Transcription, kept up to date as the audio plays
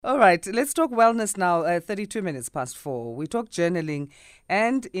All right, let's talk wellness now. 32 minutes past 4. We talk journaling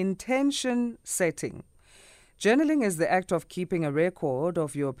and intention setting. Journaling is the act of keeping a record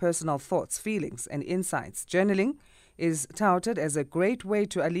of your personal thoughts, feelings, and insights. Journaling is touted as a great way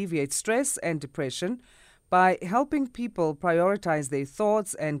to alleviate stress and depression by helping people prioritize their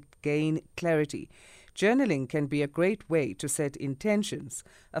thoughts and gain clarity. Journaling can be a great way to set intentions,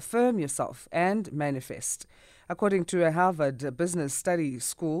 affirm yourself, and manifest. According to a Harvard Business Study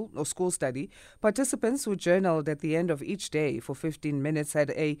school study, participants who journaled at the end of each day for 15 minutes had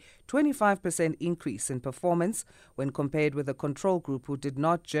a 25% increase in performance when compared with a control group who did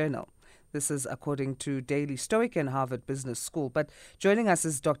not journal. This is according to Daily Stoic and Harvard Business School. But joining us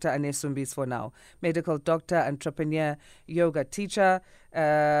is Dr. Anesu Mbizvo now, medical doctor, entrepreneur, yoga teacher,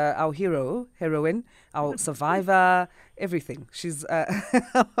 our heroine, our survivor, everything. She's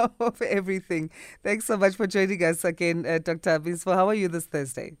of everything. Thanks so much for joining us again, Dr. Mbizvo. How are you this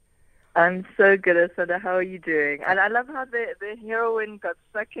Thursday? I'm so good, Asada. How are you doing? And I love how the heroine got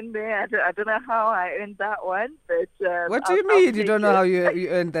stuck in there. I don't know how I earned that one, but What do I'll, you I'll mean you take don't know it. how you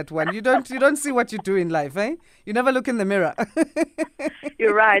earned that one? You don't see what you do in life, eh? You never look in the mirror.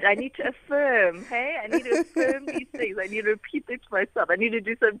 You're right. I need to affirm. Hey, I need to affirm these things. I need to repeat it to myself. I need to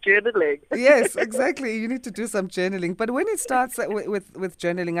do some journaling. Yes, exactly. You need to do some journaling. But when it starts with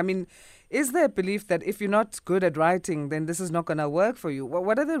journaling, I mean, is there a belief that if you're not good at writing, then this is not going to work for you?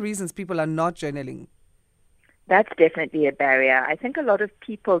 What are the reasons people are not journaling? That's definitely a barrier. I think a lot of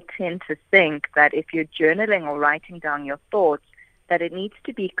people tend to think that if you're journaling or writing down your thoughts, that it needs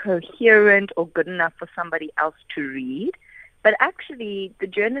to be coherent or good enough for somebody else to read. But actually, the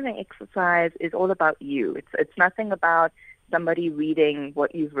journaling exercise is all about you. It's nothing about somebody reading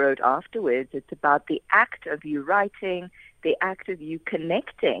what you've wrote afterwards. It's about the act of you writing, the act of you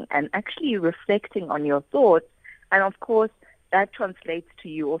connecting and actually reflecting on your thoughts. And of course, that translates to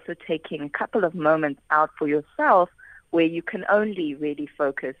you also taking a couple of moments out for yourself where you can only really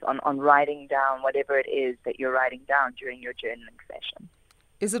focus on writing down whatever it is that you're writing down during your journaling session.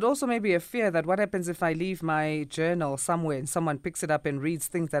 Is it also maybe a fear that what happens if I leave my journal somewhere and someone picks it up and reads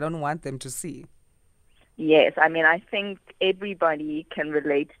things I don't want them to see? Yes, I mean, I think everybody can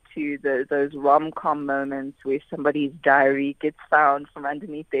relate to those rom-com moments where somebody's diary gets found from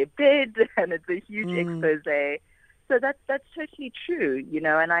underneath their bed and it's a huge Mm. expose. So that's totally true,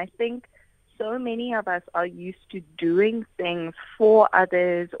 and I think so many of us are used to doing things for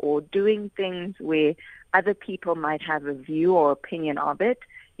others or doing things where other people might have a view or opinion of it.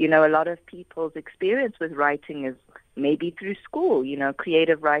 A lot of people's experience with writing is maybe through school,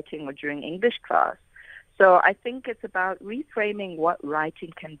 creative writing or during English class. So I think it's about reframing what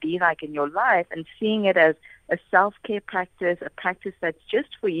writing can be like in your life and seeing it as a self-care practice, a practice that's just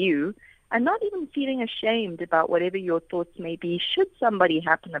for you, and not even feeling ashamed about whatever your thoughts may be should somebody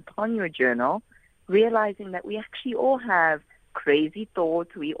happen upon your journal, realizing that we actually all have crazy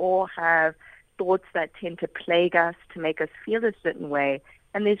thoughts. We all have thoughts that tend to plague us, to make us feel a certain way,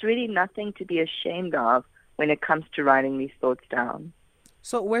 and there's really nothing to be ashamed of when it comes to writing these thoughts down.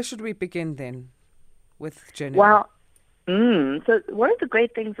 So where should we begin then with journaling? Well, so one of the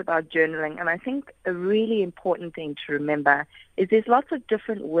great things about journaling, and I think a really important thing to remember, is there's lots of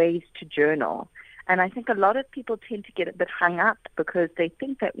different ways to journal. And I think a lot of people tend to get a bit hung up because they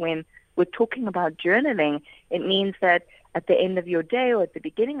think that when we're talking about journaling, it means that at the end of your day or at the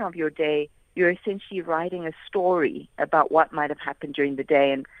beginning of your day, you're essentially writing a story about what might have happened during the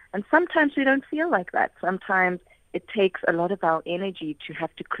day. And sometimes we don't feel like that. Sometimes it takes a lot of our energy to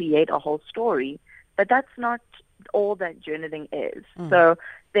have to create a whole story. But that's not all that journaling is. So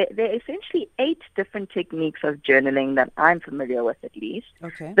there are essentially 8 different techniques of journaling that I'm familiar with, at least.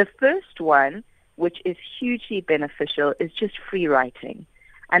 Okay. The first one, which is hugely beneficial, is just free writing.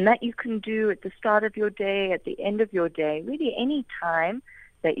 And that you can do at the start of your day, at the end of your day, really any time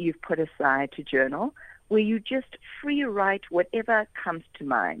that you've put aside to journal, where you just free write whatever comes to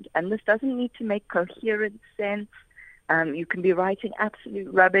mind. And this doesn't need to make coherent sense. You can be writing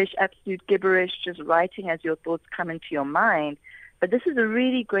absolute rubbish, absolute gibberish, just writing as your thoughts come into your mind. But this is a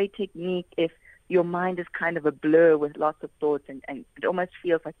really great technique if your mind is kind of a blur with lots of thoughts and it almost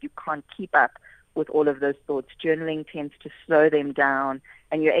feels like you can't keep up with all of those thoughts. Journaling tends to slow them down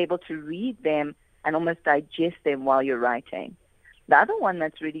and you're able to read them and almost digest them while you're writing. The other one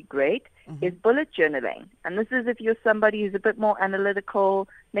that's really great is bullet journaling. And this is if you're somebody who's a bit more analytical,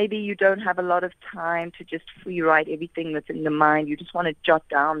 maybe you don't have a lot of time to just free write everything that's in the mind. You just want to jot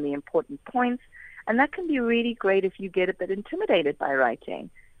down the important points. And that can be really great if you get a bit intimidated by writing,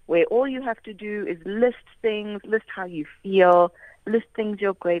 where all you have to do is list things, list how you feel, list things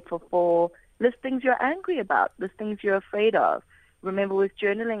you're grateful for, list things you're angry about, list things you're afraid of. remember with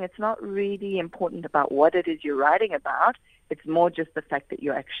journaling, it's not really important about what it is you're writing about. It's more just the fact that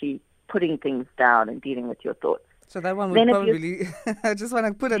you're actually putting things down and dealing with your thoughts. So that one would Then probably, I just want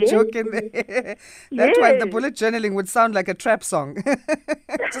to put a yes, joke in there. That one, the yes. bullet journaling would sound like a trap song.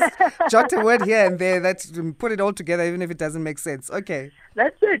 Just jot a word here and there, put it all together, even if it doesn't make sense. Okay.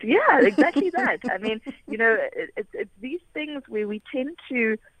 That's it. Yeah, exactly that. I mean, it's these things where we tend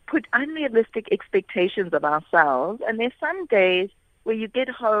to put unrealistic expectations of ourselves. And there's some days where you get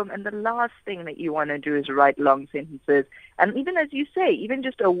home and the last thing that you want to do is write long sentences. And even as you say, even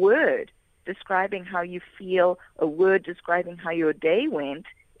just a word describing how you feel, a word describing how your day went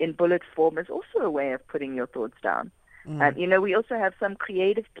in bullet form is also a way of putting your thoughts down. We also have some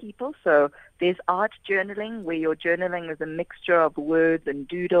creative people. So there's art journaling, where your journaling is a mixture of words and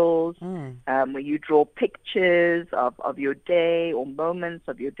doodles, where you draw pictures of your day or moments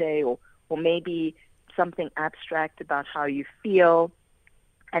of your day, or maybe something abstract about how you feel.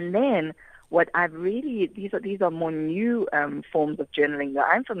 And then what I've really, these are more new forms of journaling that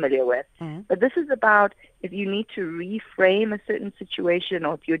I'm familiar with. But this is about if you need to reframe a certain situation,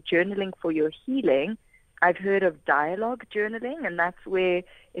 or if you're journaling for your healing. I've heard of dialogue journaling, and that's where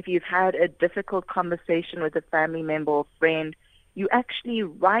if you've had a difficult conversation with a family member or friend, you actually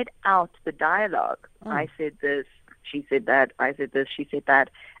write out the dialogue. I said this, she said that, I said this, she said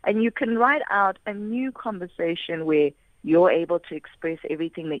that. And you can write out a new conversation where you're able to express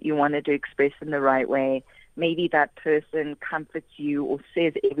everything that you wanted to express in the right way. Maybe that person comforts you or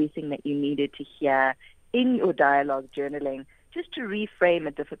says everything that you needed to hear in your dialogue journaling, just to reframe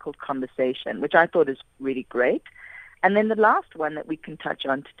a difficult conversation, which I thought is really great. And then the last one that we can touch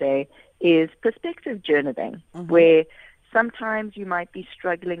on today is perspective journaling, where sometimes you might be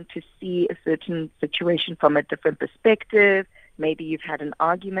struggling to see a certain situation from a different perspective. Maybe you've had an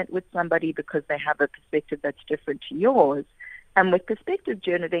argument with somebody because they have a perspective that's different to yours. And with perspective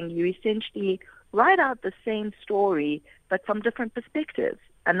journaling, you essentially write out the same story, but from different perspectives.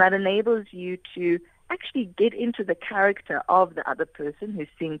 And that enables you to actually get into the character of the other person who's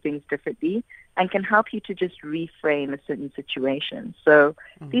seeing things differently, and can help you to just reframe a certain situation. So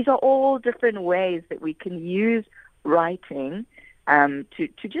these are all different ways that we can use writing to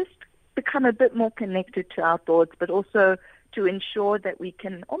just become a bit more connected to our thoughts, but also to ensure that we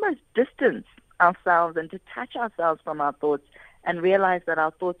can almost distance ourselves and detach ourselves from our thoughts and realize that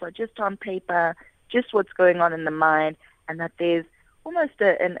our thoughts are just on paper, just what's going on in the mind, and that there's almost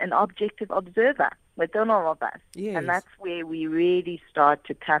an objective observer within all of us. Yes. And that's where we really start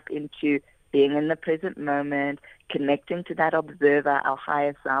to tap into being in the present moment, connecting to that observer, our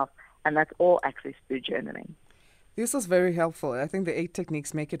higher self, and that's all accessed through journaling. This was very helpful. I think the 8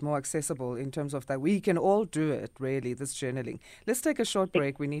 techniques make it more accessible in terms of that we can all do it, really, this journaling. Let's take a short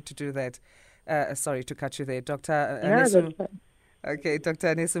break. We need to do that. Sorry to cut you there. Dr. Anesu. Okay,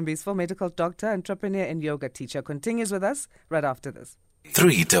 Dr. Anesu Mbizvo, medical doctor, entrepreneur, and yoga teacher, continues with us right after this.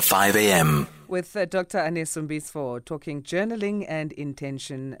 3 to 5 a.m. With Dr. Anesu Mbizvo talking journaling and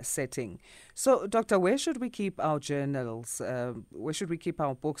intention setting. So, Doctor, where should we keep our journals? Where should we keep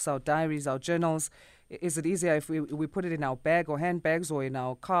our books, our diaries, our journals? Is it easier if we put it in our bag or handbags or in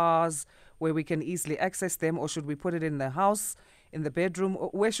our cars where we can easily access them, or should we put it in the house, in the bedroom?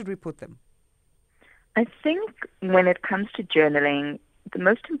 Where should we put them? I think when it comes to journaling, the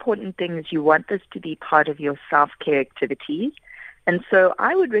most important thing is you want this to be part of your self-care activities. And so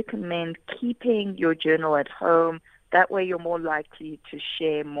I would recommend keeping your journal at home. That way you're more likely to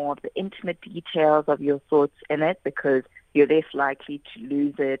share more of the intimate details of your thoughts in it, because you're less likely to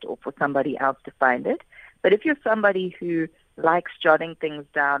lose it or for somebody else to find it. But if you're somebody who likes jotting things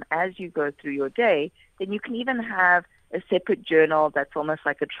down as you go through your day, then you can even have a separate journal that's almost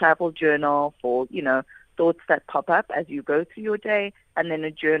like a travel journal for, thoughts that pop up as you go through your day, and then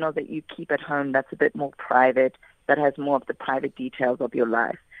a journal that you keep at home that's a bit more private, that has more of the private details of your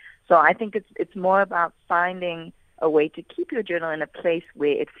life. So I think it's more about finding a way to keep your journal in a place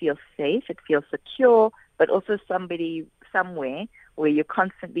where it feels safe, it feels secure, but also somewhere where you're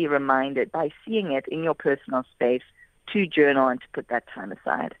constantly reminded by seeing it in your personal space to journal and to put that time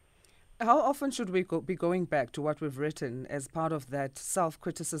aside. How often should we be going back to what we've written as part of that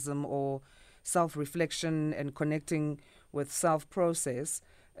self-criticism or self-reflection and connecting with self-process?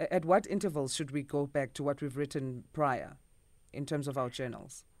 At what intervals should we go back to what we've written prior in terms of our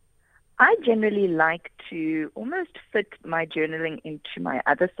journals? I generally like to almost fit my journaling into my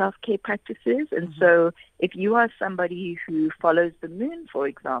other self-care practices. And so if you are somebody who follows the moon, for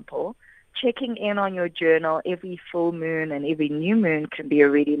example, checking in on your journal every full moon and every new moon can be a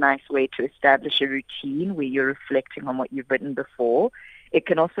really nice way to establish a routine where you're reflecting on what you've written before. It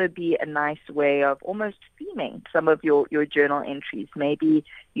can also be a nice way of almost theming some of your journal entries. Maybe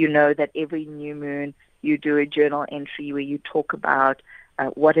you know that every new moon you do a journal entry where you talk about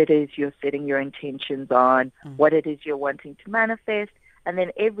what it is you're setting your intentions on, what it is you're wanting to manifest. And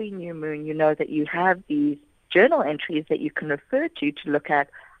then every new moon, you know that you have these journal entries that you can refer to look at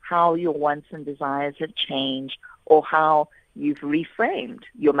how your wants and desires have changed or how you've reframed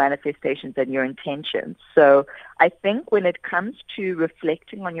your manifestations and your intentions. So I think when it comes to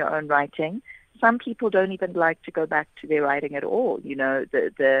reflecting on your own writing, some people don't even like to go back to their writing at all. You know,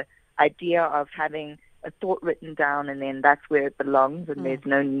 the idea of having a thought written down and then that's where it belongs and there's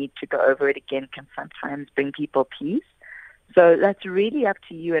no need to go over it again can sometimes bring people peace. So that's really up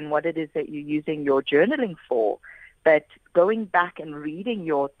to you and what it is that you're using your journaling for. But going back and reading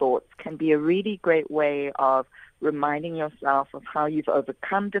your thoughts can be a really great way of reminding yourself of how you've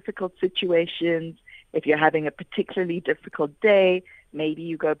overcome difficult situations. If you're having a particularly difficult day, maybe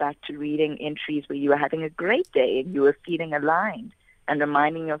you go back to reading entries where you were having a great day and you were feeling aligned, and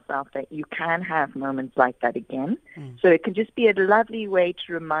reminding yourself that you can have moments like that again. So it can just be a lovely way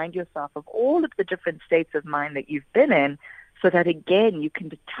to remind yourself of all of the different states of mind that you've been in, so that, again, you can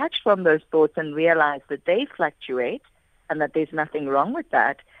detach from those thoughts and realize that they fluctuate and that there's nothing wrong with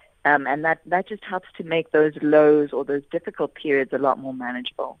that. And that just helps to make those lows or those difficult periods a lot more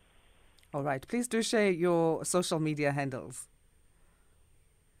manageable. All right. Please do share your social media handles.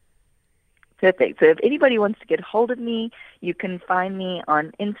 Perfect. So if anybody wants to get hold of me, you can find me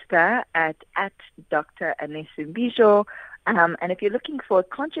on Insta at Dr. Anesu Mbizvo. And if you're looking for a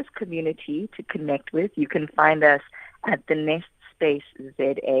conscious community to connect with, you can find us at the Nest Space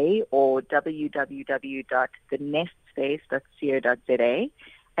ZA or www.thenestspace.co.za.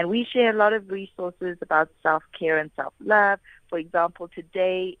 And we share a lot of resources about self-care and self-love. For example,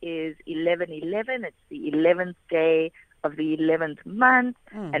 today is 11/11. It's the 11th day of the 11th month.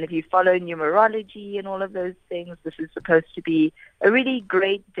 And if you follow numerology and all of those things, this is supposed to be a really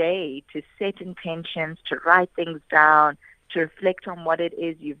great day to set intentions, to write things down, to reflect on what it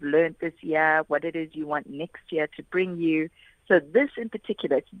is you've learned this year, what it is you want next year to bring you. So this in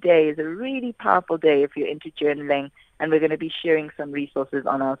particular today is a really powerful day if you're into journaling, and we're going to be sharing some resources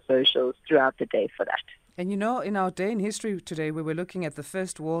on our socials throughout the day for that. And you know, in our day in history today, we were looking at the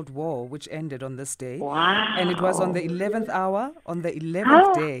First World War, which ended on this day. Wow. And it was on the 11th hour, on the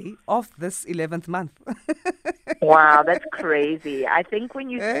 11th day of this 11th month. Wow, that's crazy. I think when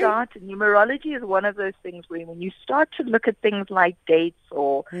you start, numerology is one of those things where when you start to look at things like dates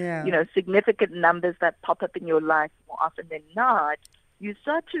or, significant numbers that pop up in your life more often than not, you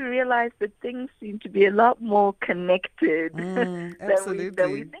start to realize that things seem to be a lot more connected than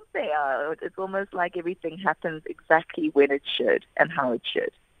we think they are. It's almost like everything happens exactly when it should and how it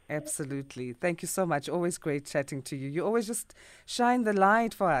should. Absolutely. Thank you so much. Always great chatting to you. You always just shine the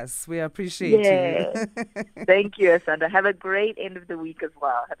light for us. We appreciate you. Thank you, Asanda. Have a great end of the week as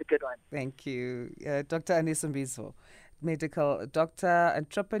well. Have a good one. Thank you. Dr. Anesu Mbizvo, medical doctor,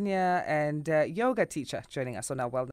 entrepreneur, and yoga teacher, joining us on our Wellness